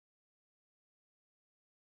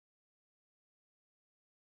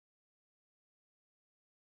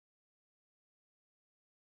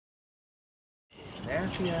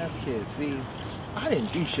Nasty ass kid. See, I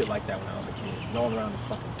didn't do shit like that when I was a kid. Rolling around the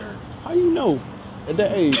fucking dirt. How you know? At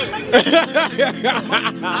that age.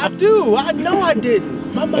 I do. I know I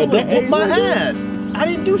didn't. My mom would whoop my ass. I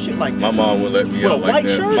didn't do shit like that. My mom would let me out like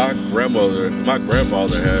that. Shirt? My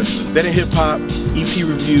grandfather had. Then in hip hop, EP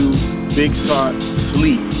review, Big Sant,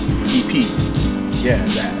 sleEP, EP. Yeah,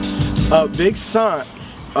 that. Big Sant,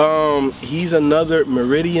 he's another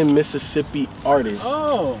Meridian, Mississippi artist.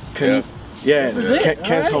 Oh. Yeah,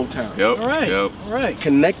 Kent's hometown. Yep. All right. Yep. All right.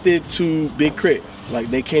 Connected to Big Crit. Like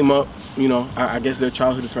they came up, you know, I guess they're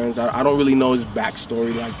childhood friends. I don't really know his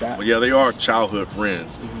backstory like that. But yeah, they are childhood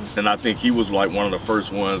friends. And I think he was like one of the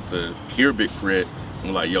first ones to hear Big Crit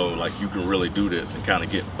and like, yo, like you can really do this and kind of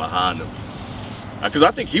get behind him. Because I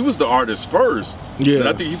think he was the artist first. Yeah. And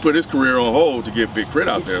I think he put his career on hold to get Big Crit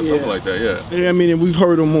out there, something like that, yeah. Yeah, I mean, and we've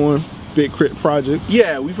heard him on Big Crit projects.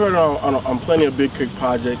 Yeah, we've heard on plenty of Big Crit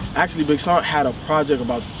projects. Actually, Big Sant had a project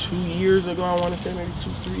about 2 years ago, I want to say, maybe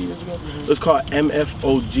 2-3 years ago. It was called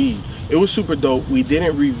MFOG. It was super dope. We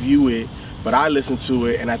didn't review it, but I listened to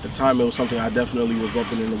it, and at the time it was something I definitely was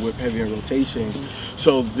bumping in the whip heavy in rotation.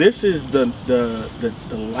 So this is the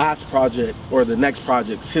last project, or the next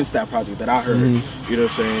project since that project that I heard. You know what I'm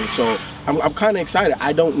saying? So I'm kind of excited.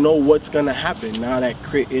 I don't know what's gonna happen now that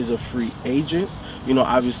Crit is a free agent. You know,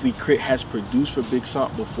 obviously Crit has produced for Big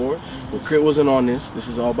Sant before, but Crit wasn't on this. This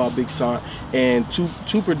is all about Big Sant and two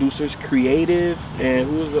producers, Creative, and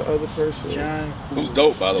who was the other person? John. Who's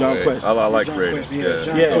dope, by the John way. Quest. I like John Creative. Quest,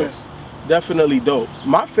 Yeah. Yeah. Quest. Definitely dope.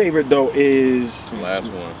 My favorite though is The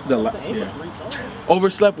last one.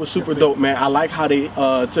 Overslept was super dope, man. I like how they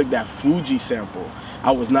took that Fuji sample.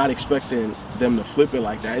 I was not expecting them to flip it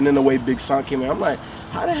like that. And then the way Big Sant came in, I'm like,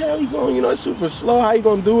 how the hell you going? You know, it's super slow. How you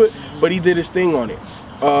gonna do it? But he did his thing on it.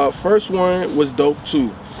 First one was dope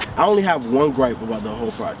too. I only have one gripe about the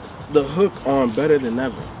whole project. The hook on Better Than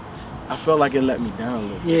Ever. I felt like it let me down a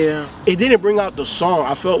little bit. Yeah. It didn't bring out the song.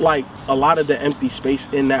 I felt like a lot of the empty space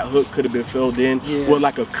in that hook could have been filled in with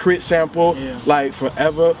like a Crit sample, like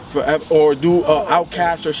Forever, or do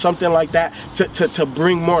Outkast or something like that to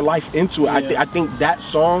bring more life into it. I think that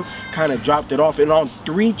song kind of dropped it off. And on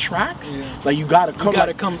 3 tracks, it's like you gotta come,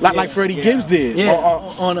 like Freddie Gibbs did.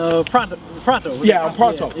 On Pronto. Yeah, on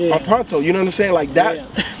Pronto. On Pronto, you know what I'm saying? Like that.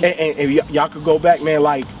 And y'all could go back, man.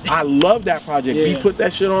 Like, I love that project. We put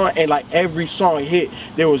that shit on, and like every song hit,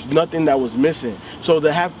 there was nothing that was missing. So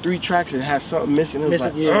to have 3 tracks and have something missing, it was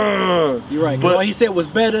like, you're right. But all he said was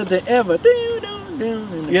better than ever. And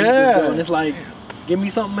it's like, give me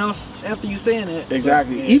something else after you saying that.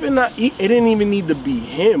 Exactly. So, even not, it didn't even need to be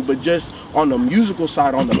him, but just on the musical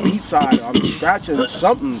side, on the beat side, on the scratching or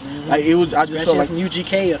something. Like it was, I just felt like some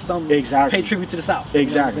UGK or something. Exactly. Pay tribute to the South.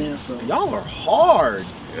 Exactly. You know what I'm saying? Y'all are hard.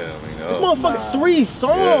 Yeah, I mean, this motherfucker 3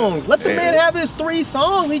 songs. Let the man have his 3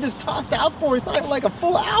 songs. He just tossed out for it. It's not even like a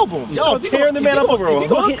full album. Y'all tearing the man up over a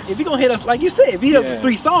hook. If you gonna hit us, like you said, if he does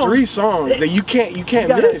 3 songs. 3 songs that you can't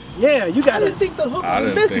miss. Yeah, you gotta. I didn't think the hook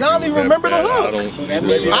was missed. I don't even remember the hook.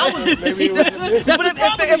 But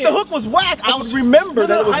if the hook was whack, I would remember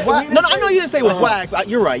that it was whack. No, I know you didn't say it was whack.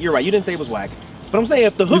 You're right. You didn't say it was whack. But I'm saying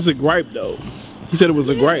if the hook. It's a gripe though. He said it was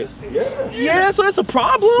a gripe. Yeah, so it's a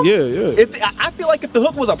problem. Yeah. I feel like if the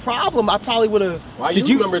hook was a problem, I probably would have. Why you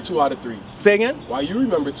remember 2 out of 3? Say again? Why you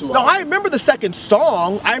remember 2 out of 3? No, I remember the second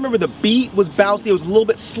song. I remember the beat was bouncy. It was a little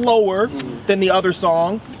bit slower than the other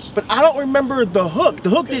song. But I don't remember the hook. The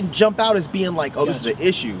hook didn't jump out as being like, oh, this is an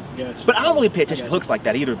issue. But I don't really pay attention to hooks like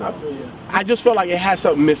that either, though. I just felt like it had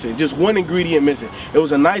something missing. Just one ingredient missing. It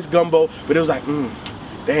was a nice gumbo, but it was like,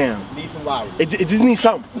 damn. Need some Lowry. It just needs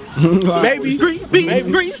something. Maybe.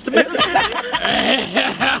 Grease, tomato.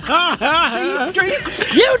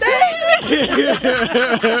 You name it.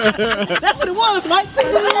 That's what it was, Mike.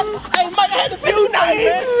 Hey, Mike, I had to be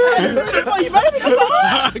nice. For you, baby. That's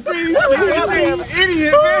all. Grease.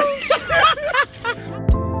 Idiot, man.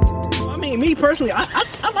 I mean, me personally,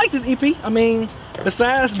 I like this EP. I mean,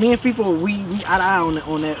 besides me and FIFA, we eye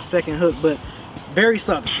on that second hook, but very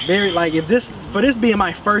southern, very like for this being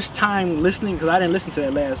my first time listening, because I didn't listen to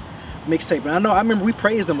that last mixtape, and I remember we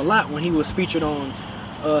praised him a lot when he was featured on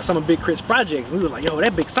some of Big Crit's projects. We was like, yo,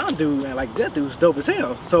 that Big Sant dude, man, like that dude's dope as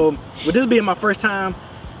hell. So with this being my first time,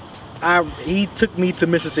 he took me to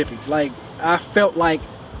Mississippi. Like I felt like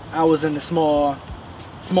I was in a small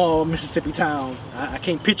Mississippi town. I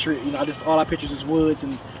can't picture it, you know. All I picture is woods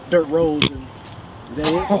and dirt roads and Is that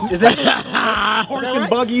it? Is that Horse and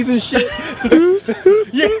buggies and shit.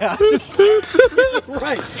 Yeah.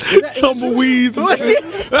 right? Tumbleweeds.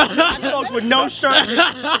 Folks with no shirt,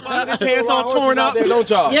 their pants all torn up. Don't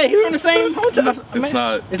y'all? Yeah, he's on the same hotel. It's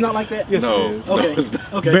not. It's not like that. Yes, No. it is. No, Okay. it's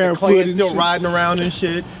not. Okay. Barefoot Clan and still shit. riding around and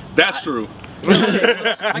shit. That's true.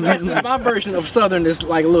 I guess this, my version of Southern is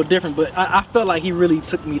like a little different, but I felt like he really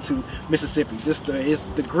took me to Mississippi. Just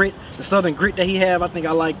the grit, the Southern grit that he have. I think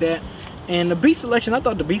I like that. And the beat selection, I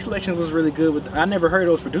thought the beat selection was really good. I never heard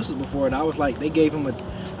those producers before, and I was like, they gave him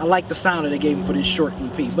I like the sound that they gave him for this short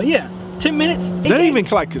EP. But yeah, 10 minutes. That ain't even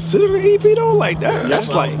like considered an EP though. Like that. That's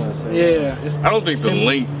like. Yeah. I don't think the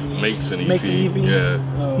length makes an EP. Makes an EP? Yeah.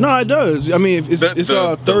 No, it does. I mean, it's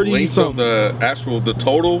The 30 length something. of the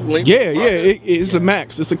total length. Yeah, it's a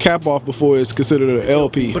max. It's a cap off before it's considered an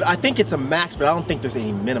LP. But I think it's a max, but I don't think there's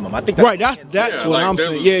any minimum. I think Right, that's Yeah, what like, I'm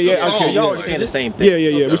there's saying. a- Yeah, the okay. song, y'all like- are saying the same thing. Yeah,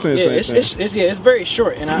 we're saying Yeah, the same thing. it's very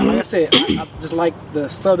short, and like I said, I just like the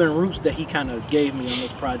Southern roots that he kind of gave me on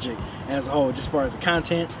this project as a whole, just as far as the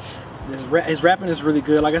content. His rapping is really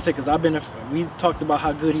good, like I said, because we talked about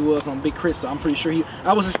how good he was on Big Crit, so I'm pretty sure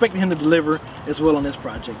I was expecting him to deliver as well on this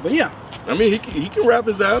project. But yeah, I mean, he can rap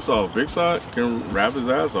his ass off. Big Sant can rap his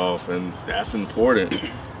ass off, and that's important.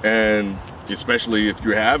 And especially if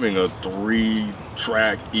you're having a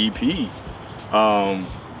 3-track EP,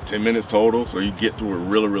 10 minutes total, so you get through it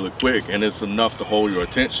really, really quick, and it's enough to hold your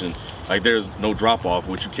attention. Like, there's no drop off,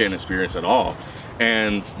 which you can't experience at all.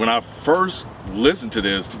 And when I first listened to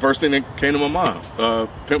this, the first thing that came to my mind,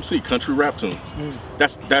 Pimp C, country rap tunes.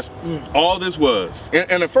 That's all this was.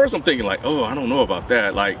 And at first I'm thinking like, oh, I don't know about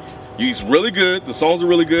that. Like, he's really good, the songs are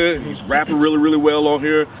really good, he's rapping really, really well on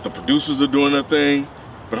here, the producers are doing their thing,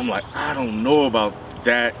 but I'm like, I don't know about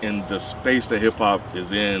that in the space that hip hop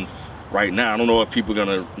is in right now. I don't know if people are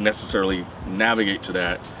gonna necessarily navigate to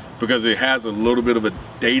that, because it has a little bit of a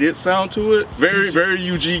dated sound to it. Very, very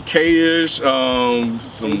UGK-ish. A-Ball,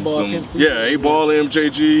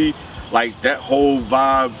 MJG, like that whole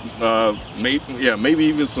vibe. Maybe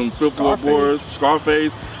even some Fifth Ward Boys,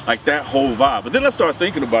 Scarface, like that whole vibe. But then I start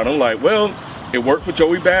thinking about it. I'm like, well, it worked for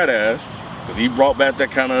Joey Badass because he brought back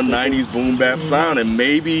that kind of 90s boom bap sound, and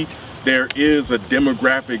maybe there is a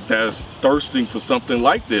demographic that's thirsting for something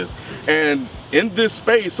like this. And in this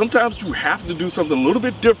space, sometimes you have to do something a little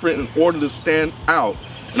bit different in order to stand out.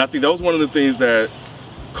 And I think that was one of the things that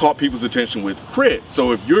caught people's attention with Crit.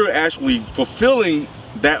 So if you're actually fulfilling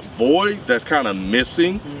that void that's kind of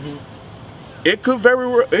missing, it could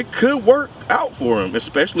work out for him,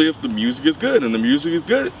 especially if the music is good, and the music is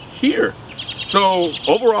good here. So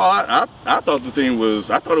overall, I thought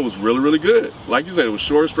it was really, really good. Like you said, it was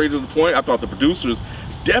short, straight to the point. I thought the producers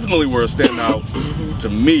definitely were a standout to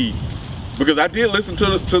me, because I did listen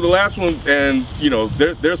to the last one, and you know,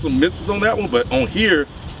 there's some misses on that one, but on here,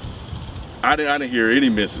 I didn't hear any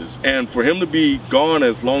misses. And for him to be gone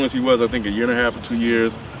as long as he was, I think 1.5 years or 2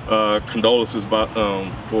 years, condolences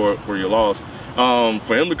for your loss.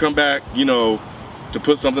 For him to come back, you know, to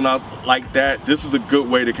put something out like that, this is a good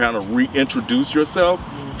way to kind of reintroduce yourself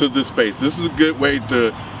to this space. This is a good way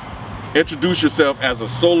to introduce yourself as a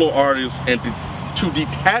solo artist, and to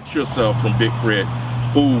detach yourself from Big Crit,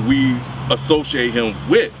 who we associate him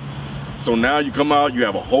with. So now you come out, you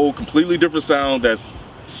have a whole completely different sound that's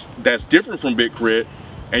different from Big Crit,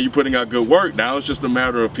 and you're putting out good work. Now it's just a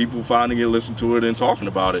matter of people finding it, listening to it, and talking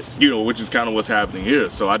about it, you know, which is kind of what's happening here.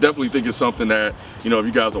 So I definitely think it's something that, you know, if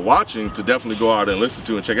you guys are watching, to definitely go out and listen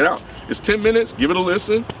to and check it out. It's 10 minutes, give it a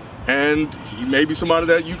listen, and he may be somebody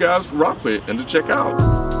that you guys rock with and to check out.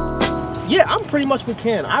 Yeah, I'm pretty much with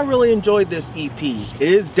Ken. I really enjoyed this EP. It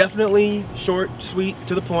is definitely short, sweet,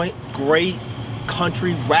 to the point, great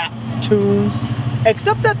country rap tunes,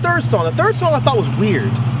 except that third song. The third song I thought was weird.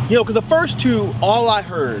 You know, because the first two, all I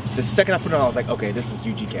heard, the second I put it on, I was like, okay, this is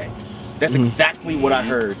UGK. That's exactly what I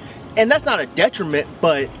heard. And that's not a detriment,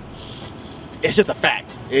 but it's just a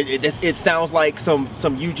fact. It sounds like some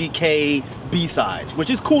UGK B-sides, which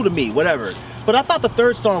is cool to me, whatever. But I thought the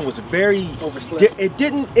third song was very overslept. It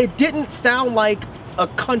didn't sound like a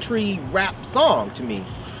country rap song to me.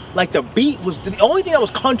 Like, the beat was the only thing that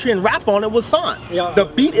was country and rap on it was Sant. Yeah, the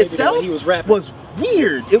beat maybe itself he was rapping. was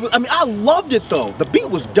weird. It was, I mean, I loved it though. The beat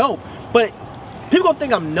was dope, but people gonna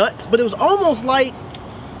think I'm nuts. But it was almost like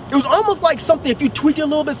something, if you tweak it a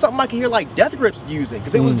little bit, something I could hear like Death Grips using,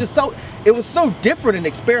 because it was just so different and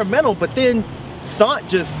experimental. But then Sant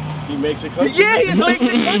just He makes it country. yeah, he makes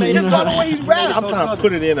it country just by the way he's rapping. I'm trying to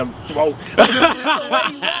put it in him throat. The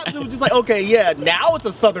way he raps, it was just like, okay, yeah, now it's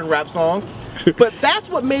a Southern rap song. But that's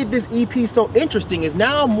what made this EP so interesting, is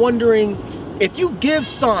now I'm wondering, if you give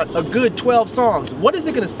Sant a good 12 songs, what is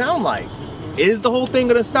it gonna sound like? Is the whole thing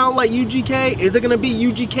gonna sound like UGK? Is it gonna be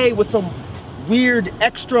UGK with some weird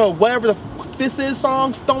extra whatever the fuck this is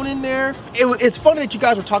songs thrown in there? It's funny that you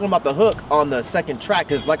guys were talking about the hook on the second track,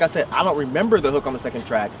 because like I said, I don't remember the hook on the second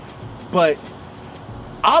track, but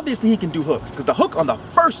obviously he can do hooks, because the hook on the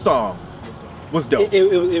first song was dope.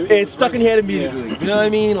 It stuck in your head immediately. Yeah. You know what I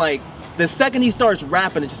mean? Like the second he starts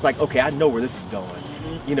rapping, it's just like, okay, I know where this is going.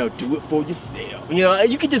 You know, do it for yourself. You know,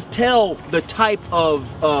 you can just tell the type of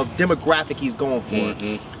demographic he's going for.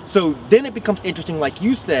 So then it becomes interesting, like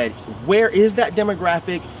you said, where is that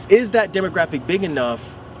demographic? Is that demographic big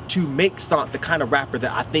enough to make Sant the kind of rapper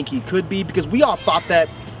that I think he could be? Because we all thought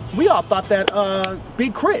that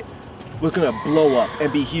Big Crit was gonna blow up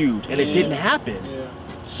and be huge, and it didn't happen.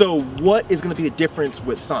 So what is gonna be the difference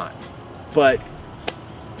with Sant? But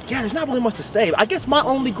yeah, there's not really much to say. I guess my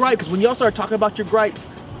only gripe, because when y'all started talking about your gripes,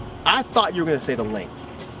 I thought you were gonna say the length.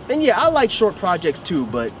 And yeah, I like short projects too,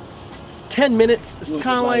 but 10 minutes, it's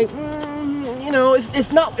kind of like, you know,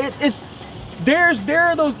 there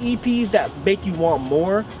are those EPs that make you want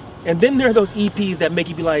more, and then there are those EPs that make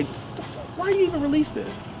you be like, why do you even release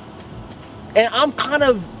this? And I'm kind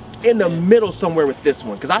of in the middle somewhere with this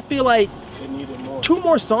one, because I feel like 2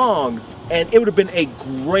 more songs and it would have been a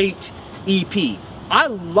great EP. I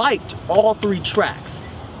liked all 3 tracks.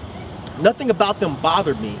 Nothing about them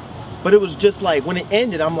bothered me, but it was just like, when it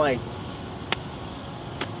ended, I'm like,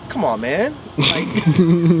 come on, man. Like,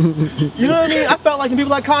 you know what I mean? I felt like the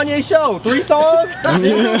people like Kanye show. 3 songs? 3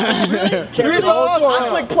 songs? I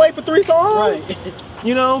click play for 3 songs? Right.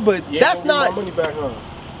 You know, but that's not... Money back, huh?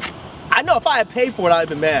 I know if I had paid for it, I'd have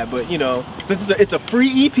been mad, but you know, since it's a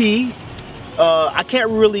free EP, I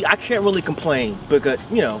can't really complain, because,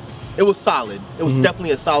 you know, it was solid. It was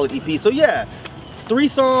definitely a solid EP. So yeah, 3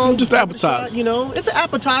 songs. Just appetizer. You know, it's an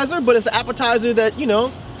appetizer, but it's an appetizer that, you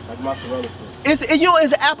know, like mozzarella sticks. It's, you know,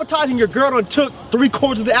 it's an appetizer, and your girl done took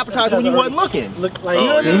 3/4 of the appetizer when you wasn't looking. Look like, you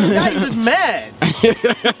know what I mean? Now you just mad. You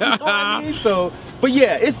know what I mean? So, but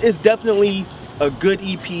yeah, it's definitely a good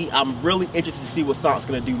EP. I'm really interested to see what Sant's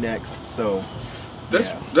gonna do next. So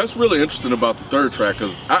that's really interesting about the 3rd track,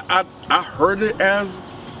 because I heard it as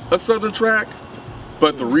a Southern track,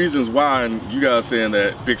 but the reasons why, and you guys saying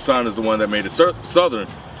that Big Sant is the one that made it Southern,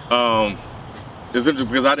 is interesting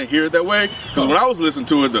because I didn't hear it that way. Because when I was listening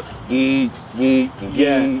to it, the boom, boom, boom,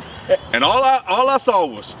 boom, and all I saw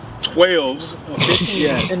was 12s,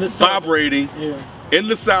 vibrating. In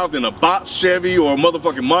the South, in a box Chevy or a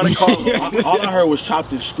motherfucking Monte Carlo. All I heard was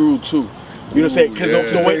chopped and screwed too. You know what I'm saying?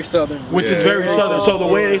 Because the way, very Southern. Which is very Southern. So the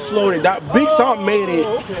way they slowed it down, Big Sant made it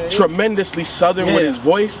tremendously Southern with his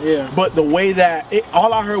voice. But the way that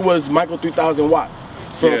all I heard was Michael 3000 watts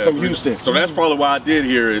from Houston. So that's probably why I did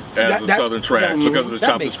hear it as a Southern track, because of the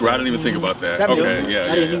chopped and screwed. I didn't even think about that. Okay,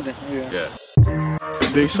 I didn't either.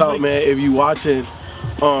 Big Sant, man, if you watching.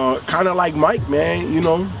 Kind of like Mike, man, you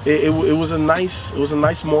know, it was a nice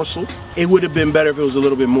morsel. It would have been better if it was a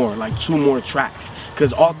little bit more, like 2 more tracks,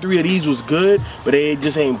 because all 3 of these was good, but they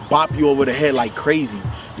just ain't bop you over the head like crazy.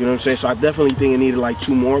 You know what I'm saying? So I definitely think it needed like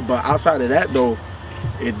 2 more, but outside of that though,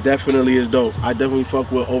 it definitely is dope. I definitely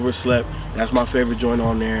fuck with Overslept. That's my favorite joint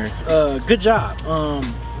on there. Good job.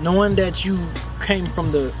 Knowing that you came from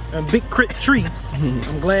the Big Crit tree,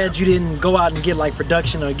 I'm glad you didn't go out and get like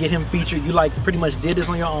production or get him featured. You like pretty much did this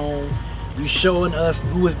on your own. You showing us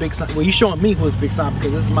who was Big Sant. Well, you showing me who was Big Sant,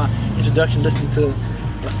 because this is my introduction listening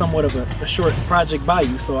to somewhat of a short project by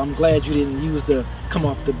you. So I'm glad you didn't come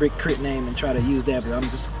off the Big Crit name and try to use that. But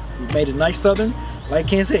you made it nice Southern. Like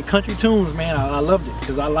Ken said, country tunes, man. I loved it,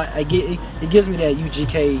 because it gives me that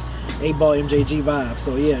UGK 8-Ball MJG vibe.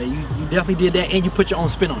 So yeah, you definitely did that, and you put your own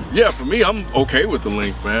spin on it. Yeah, for me, I'm okay with the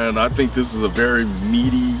length, man. I think this is a very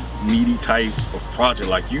meaty type of project.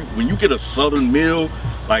 Like when you get a Southern meal,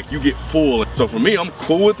 like you get full. So for me, I'm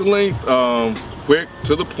cool with the length. Quick,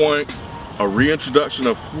 to the point, a reintroduction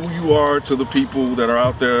of who you are to the people that are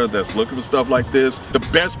out there that's looking for stuff like this. The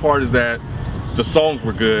best part is that the songs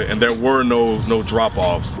were good and there were no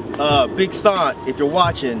drop-offs. Big Sant, if you're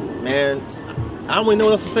watching, man, I don't really know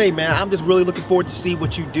what else to say, man. I'm just really looking forward to see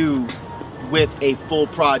what you do with a full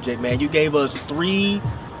project, man. You gave us 3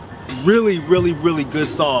 really good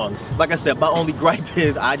songs. Like I said, my only gripe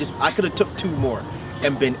is I could have took 2 more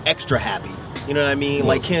and been extra happy. You know what I mean?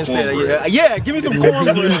 Like Ken said, yeah, give me some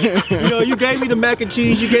cornbread. You know, you gave me the mac and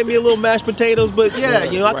cheese, you gave me a little mashed potatoes, but yeah,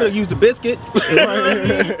 you know, I could have used a biscuit. You know what I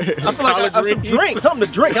mean? I feel like something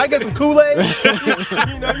to drink. I get some Kool-Aid.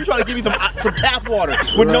 You know, you're trying to give me some tap water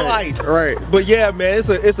with no ice. Right. But yeah, man,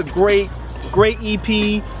 it's a great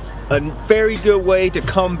EP. a very good way to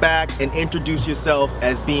come back and introduce yourself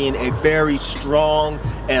as being a very strong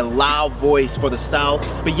and loud voice for the South.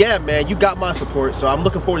 But yeah, man, you got my support, so I'm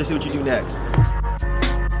looking forward to see what you do next.